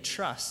way that they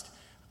trust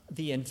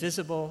the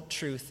invisible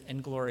truth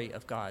and glory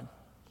of God.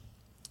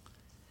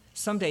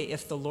 Someday,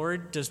 if the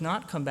Lord does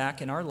not come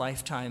back in our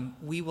lifetime,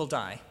 we will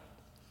die.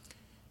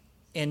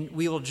 And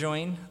we will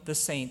join the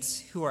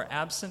saints who are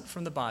absent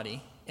from the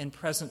body and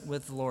present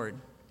with the Lord.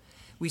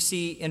 We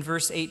see in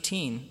verse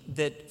 18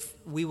 that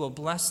we will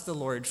bless the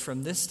Lord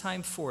from this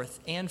time forth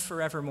and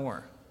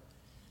forevermore.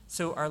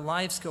 So our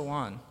lives go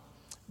on,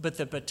 but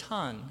the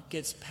baton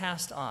gets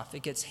passed off.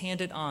 It gets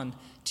handed on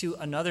to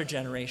another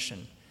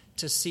generation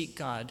to seek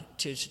God,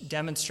 to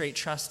demonstrate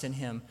trust in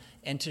him,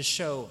 and to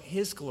show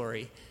his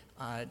glory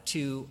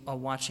to a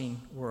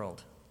watching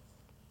world.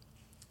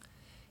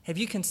 Have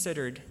you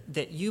considered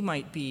that you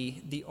might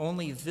be the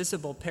only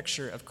visible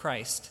picture of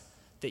Christ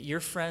that your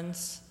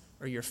friends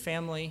or your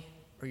family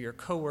or your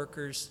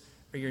coworkers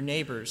or your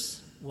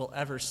neighbors will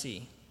ever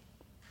see?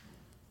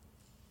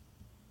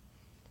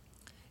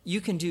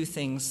 You can do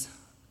things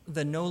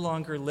the no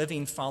longer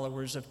living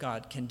followers of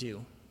God can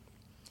do.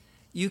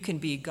 You can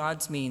be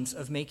God's means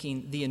of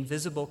making the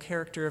invisible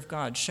character of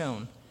God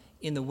shown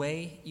in the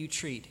way you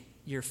treat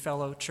your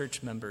fellow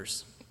church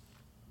members.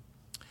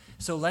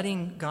 So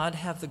letting God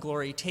have the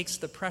glory takes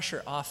the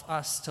pressure off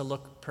us to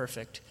look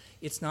perfect.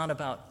 It's not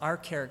about our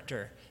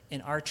character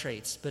and our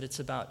traits, but it's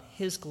about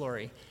his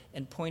glory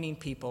and pointing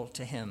people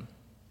to him.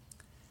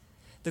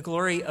 The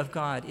glory of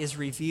God is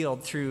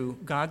revealed through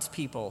God's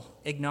people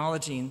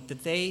acknowledging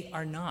that they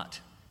are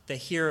not the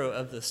hero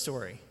of the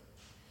story.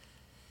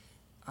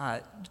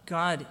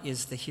 God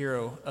is the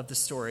hero of the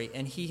story,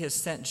 and he has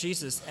sent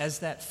Jesus as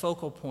that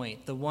focal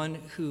point, the one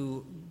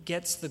who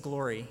gets the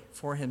glory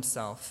for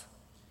himself.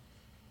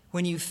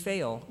 When you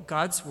fail,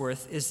 God's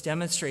worth is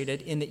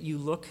demonstrated in that you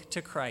look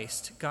to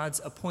Christ, God's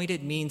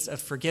appointed means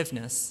of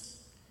forgiveness,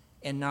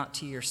 and not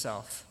to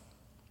yourself.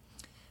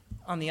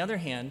 On the other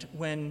hand,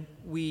 when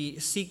we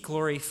seek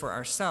glory for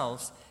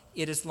ourselves,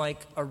 it is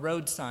like a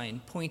road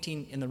sign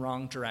pointing in the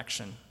wrong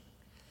direction.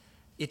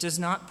 It does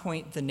not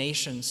point the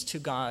nations to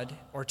God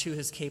or to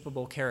his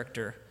capable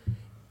character.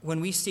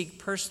 When we seek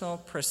personal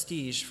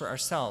prestige for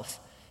ourselves,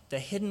 the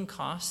hidden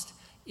cost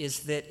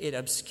is that it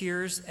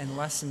obscures and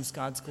lessens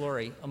God's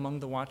glory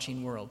among the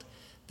watching world.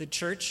 The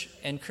church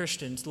and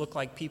Christians look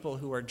like people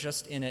who are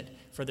just in it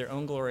for their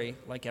own glory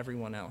like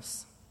everyone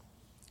else.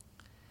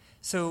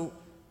 So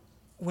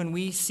when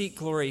we seek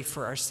glory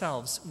for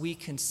ourselves, we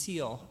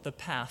conceal the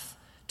path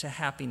to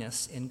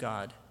happiness in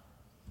God.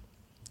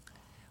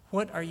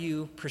 What are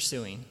you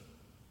pursuing?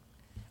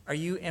 Are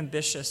you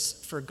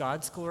ambitious for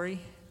God's glory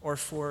or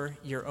for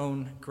your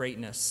own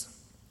greatness?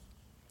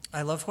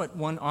 I love what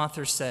one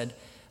author said,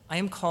 "I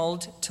am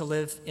called to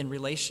live in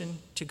relation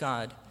to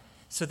God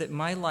so that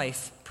my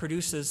life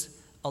produces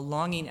a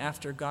longing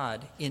after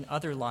God in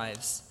other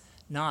lives,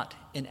 not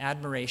an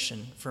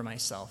admiration for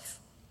myself."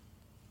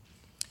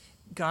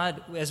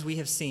 God, as we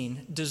have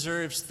seen,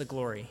 deserves the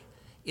glory.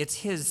 It's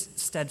his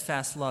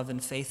steadfast love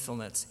and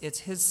faithfulness. It's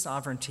his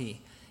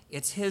sovereignty.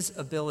 It's his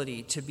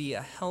ability to be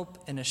a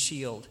help and a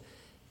shield.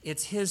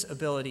 It's his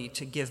ability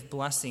to give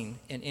blessing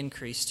and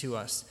increase to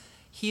us.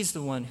 He's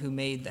the one who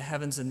made the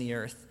heavens and the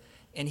earth,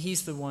 and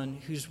he's the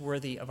one who's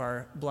worthy of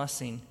our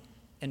blessing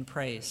and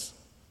praise.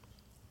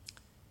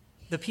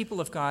 The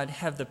people of God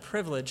have the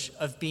privilege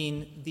of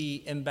being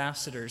the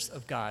ambassadors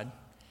of God,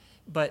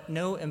 but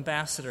no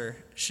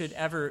ambassador should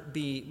ever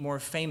be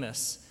more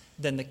famous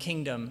than the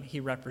kingdom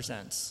he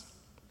represents.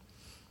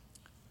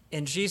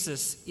 And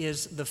Jesus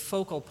is the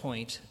focal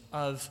point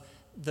of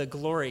the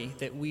glory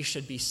that we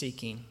should be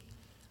seeking.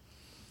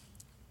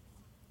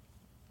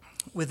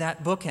 With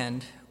that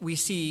bookend, we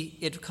see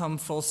it come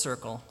full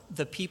circle.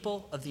 The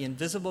people of the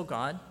invisible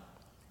God,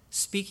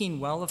 speaking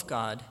well of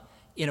God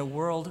in a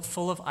world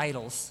full of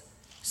idols,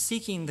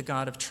 seeking the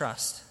God of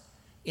trust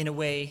in a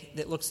way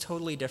that looks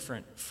totally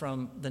different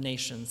from the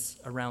nations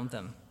around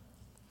them.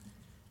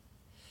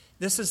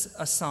 This is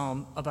a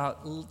psalm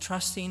about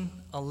trusting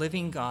a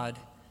living God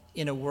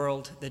in a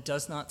world that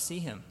does not see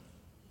him.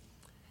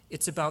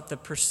 It's about the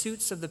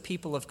pursuits of the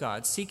people of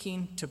God,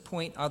 seeking to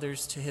point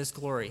others to his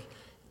glory.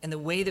 And the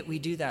way that we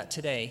do that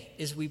today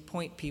is we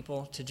point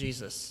people to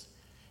Jesus.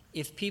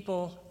 If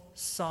people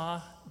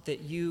saw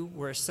that you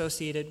were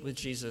associated with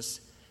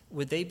Jesus,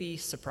 would they be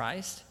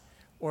surprised?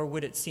 Or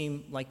would it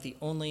seem like the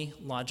only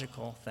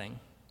logical thing?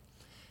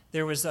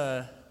 There was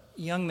a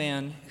young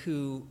man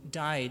who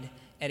died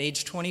at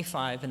age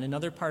 25 in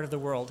another part of the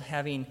world,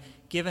 having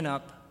given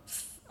up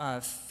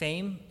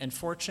fame and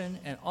fortune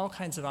and all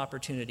kinds of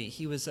opportunity.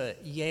 He was a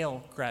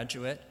Yale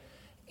graduate,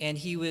 and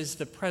he was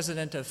the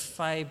president of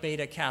Phi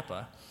Beta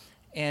Kappa.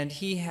 And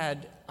he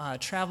had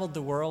traveled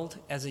the world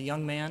as a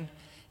young man,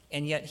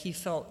 and yet he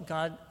felt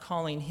God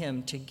calling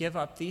him to give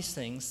up these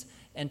things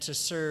and to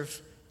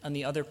serve on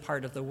the other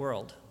part of the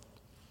world.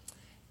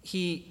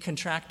 He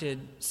contracted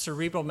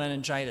cerebral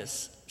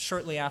meningitis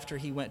shortly after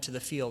he went to the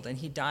field, and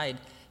he died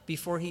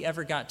before he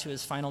ever got to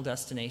his final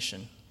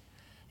destination.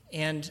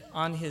 And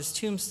on his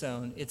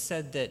tombstone, it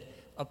said that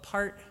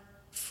apart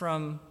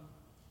from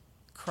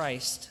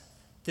Christ,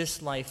 this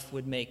life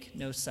would make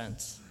no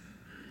sense.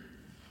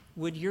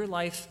 Would your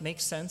life make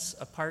sense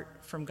apart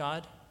from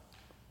God?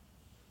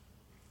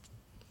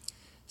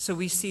 So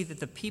we see that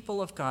the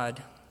people of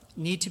God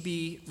need to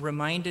be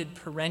reminded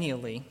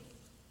perennially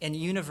and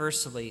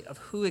universally of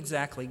who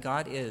exactly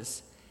God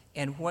is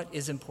and what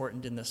is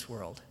important in this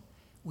world.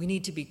 We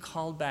need to be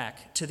called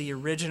back to the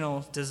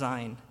original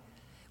design.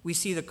 We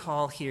see the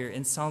call here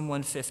in Psalm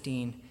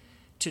 115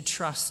 to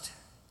trust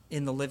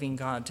in the living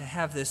God, to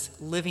have this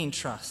living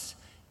trust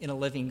in a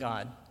living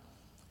God.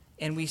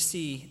 And we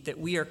see that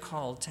we are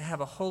called to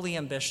have a holy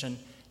ambition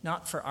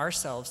not for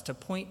ourselves, to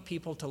point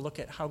people to look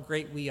at how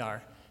great we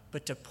are,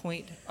 but to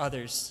point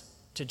others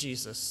to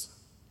Jesus.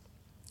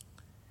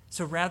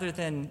 So rather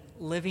than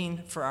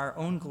living for our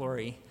own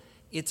glory,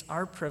 it's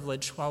our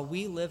privilege while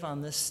we live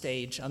on this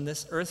stage, on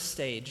this earth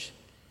stage,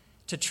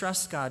 to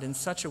trust God in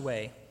such a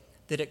way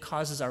that it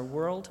causes our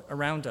world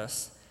around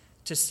us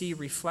to see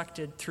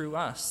reflected through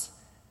us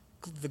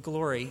the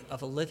glory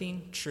of a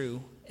living,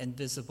 true, and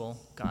visible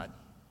God.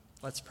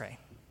 Let's pray.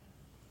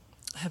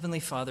 Heavenly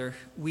Father,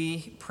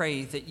 we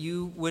pray that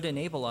you would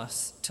enable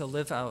us to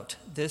live out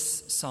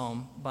this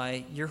psalm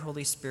by your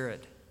Holy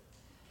Spirit.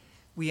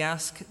 We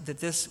ask that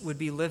this would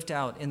be lived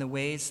out in the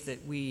ways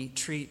that we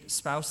treat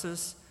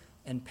spouses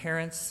and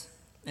parents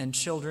and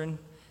children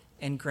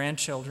and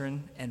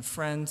grandchildren and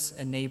friends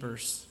and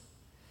neighbors.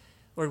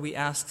 Lord, we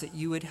ask that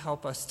you would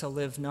help us to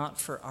live not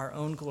for our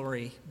own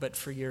glory, but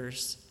for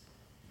yours.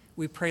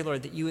 We pray,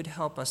 Lord, that you would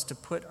help us to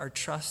put our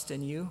trust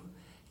in you,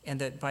 and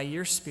that by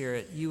your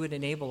Spirit you would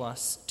enable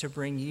us to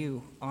bring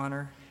you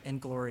honor and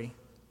glory.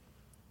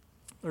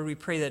 Lord, we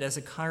pray that as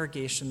a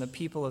congregation, the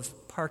people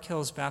of Park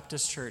Hills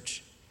Baptist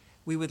Church,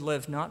 we would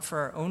live not for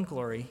our own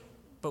glory,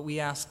 but we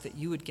ask that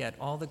you would get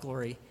all the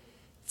glory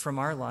from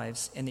our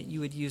lives and that you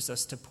would use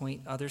us to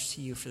point others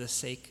to you for the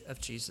sake of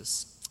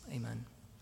Jesus. Amen.